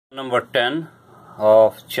Number 10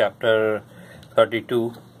 of chapter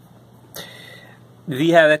 32. We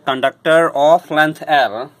have a conductor of length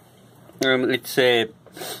L. It's in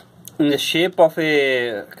the shape of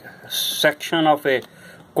a section of a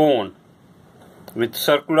cone with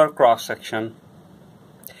circular cross section,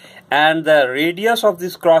 and the radius of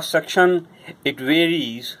this cross section, it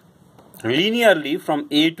varies linearly from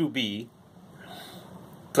A to B.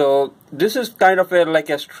 So this is kind of like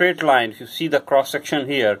a straight line. If you see the cross section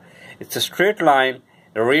here, it's a straight line.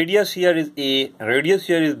 The radius here is A, radius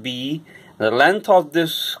here is B. The length of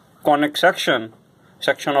this conic section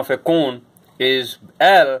of a cone is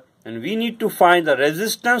L, and we need to find the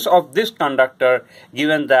resistance of this conductor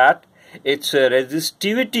given that its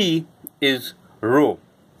resistivity is rho.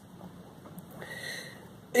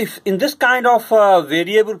 If in this kind of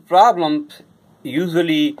variable problem,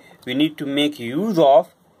 usually we need to make use of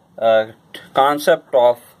concept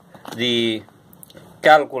of the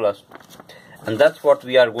calculus, and that's what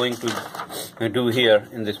we are going to do here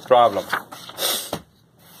in this problem.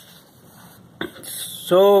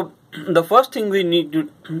 So the first thing we need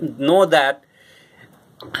to know that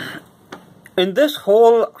in this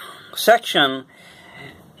whole section,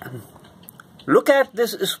 look at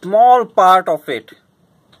this small part of it,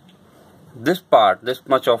 this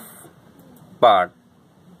much of part,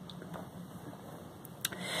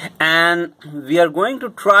 and we are going to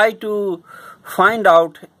try to find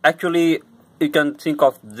out, actually you can think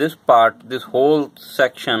of this part, this whole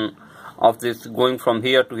section of this going from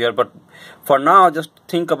here to here, but for now just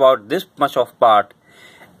think about this much of part.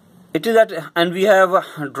 It is that, and we have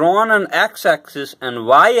drawn an x-axis and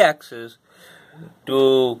y-axis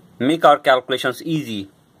to make our calculations easy,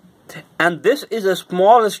 and this is a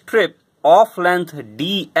small strip of length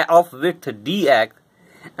d, of width dx,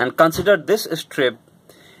 and consider this strip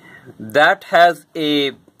that has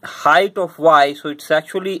a height of y, so it's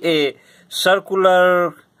actually a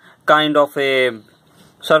circular kind of a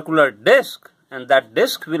circular disc, and that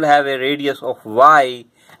disc will have a radius of y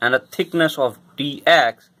and a thickness of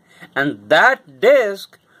dx, and that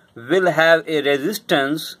disc will have a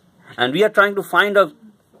resistance, and we are trying to find out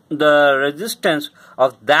the resistance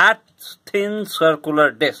of that thin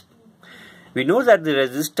circular disc. We know that the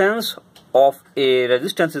resistance of a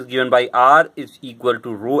resistance is given by R is equal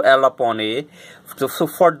to rho L upon A. So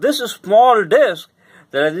for this small disc,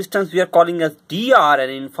 the resistance we are calling as dr, an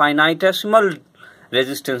infinitesimal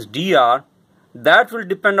resistance dr, that will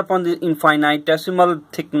depend upon the infinitesimal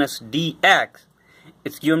thickness dx.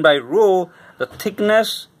 It's given by rho. The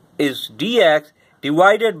thickness is dx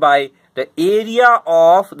divided by the area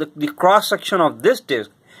of the cross section of this disc,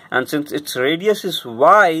 and since its radius is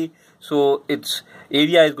y, so its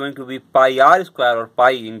area is going to be pi r square, or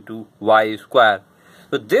pi into y square.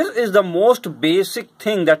 So this is the most basic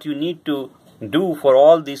thing that you need to do for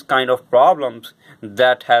all these kind of problems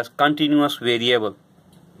that has continuous variable.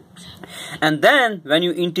 And then when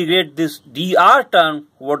you integrate this dr term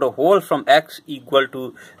over the whole from x equal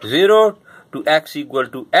to 0 to x equal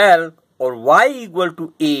to L, or y equal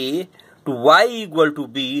to A to y equal to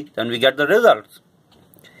B, then we get the results.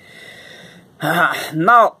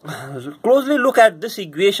 Now closely look at this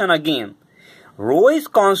equation again. Rho is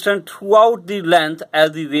constant throughout the length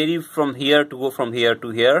as we vary from here to go from here to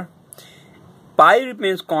here. Pi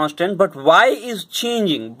remains constant, but y is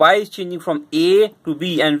changing. Y is changing from A to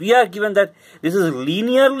B, and we are given that this is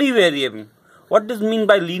linearly varying. What does it mean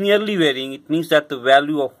by linearly varying? It means that the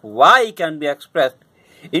value of y can be expressed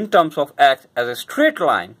in terms of x as a straight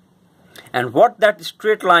line. And what that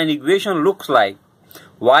straight line equation looks like: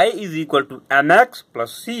 y is equal to mx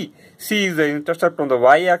plus c. C is the intercept on the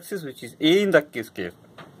y-axis, which is a in the case,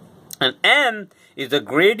 and m is the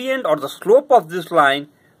gradient or the slope of this line,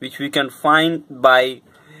 which we can find by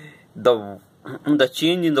the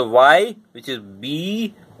change in the y, which is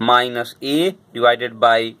b minus a, divided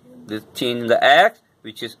by the change in the x,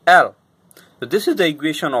 which is L. So this is the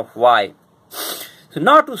equation of y. So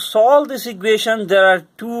now to solve this equation, there are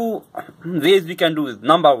two ways we can do it.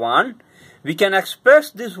 Number one, we can express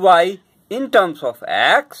this y in terms of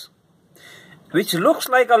x, which looks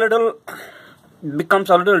like becomes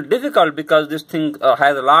a little difficult because this thing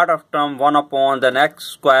has a lot of term, 1 upon then x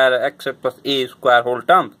square, x plus a square whole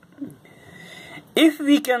term. If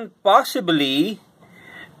we can possibly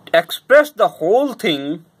express the whole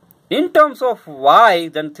thing in terms of y,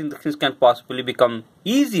 then things can possibly become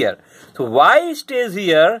easier. So y stays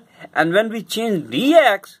here, and when we change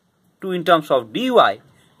dx to in terms of dy,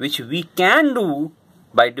 which we can do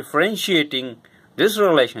by differentiating this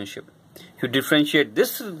relationship. If you differentiate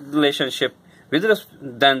this relationship with this,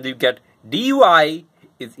 then you get dy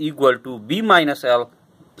is equal to b minus L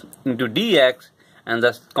into dx, and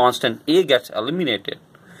the constant a gets eliminated.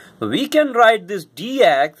 So we can write this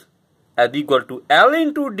dx as equal to L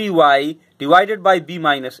into dy divided by b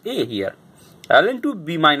minus a here. L into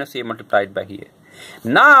b minus a multiplied by here.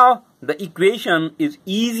 Now the equation is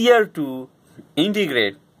easier to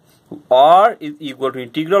integrate. R is equal to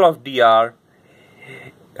integral of dr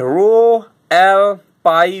rho L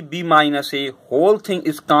pi b minus a, whole thing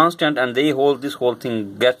is constant and this whole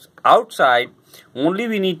thing gets outside. Only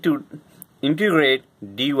we need to integrate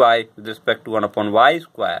dy with respect to 1 upon y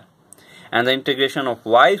square, and the integration of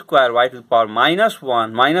y square, y to the power minus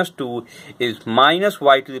 1 minus 2 is minus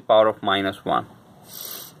y to the power of minus 1.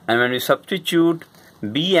 And when we substitute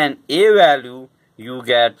b and a value, you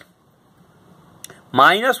get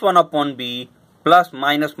minus 1 upon b plus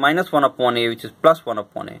minus 1 upon a, which is plus 1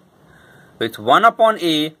 upon a. So it's 1 upon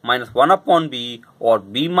a minus 1 upon b, or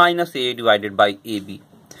b minus a divided by ab.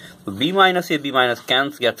 So b minus a, b minus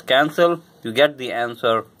gets cancelled. You get the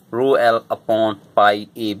answer rho L upon pi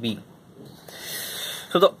ab.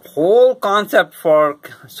 So the whole concept for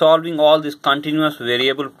solving all this continuous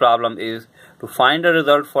variable problem is to find a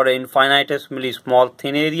result for an infinitesimally small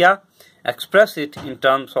thin area, express it in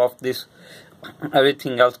terms of this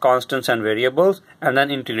everything else, constants and variables, and then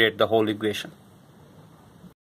integrate the whole equation.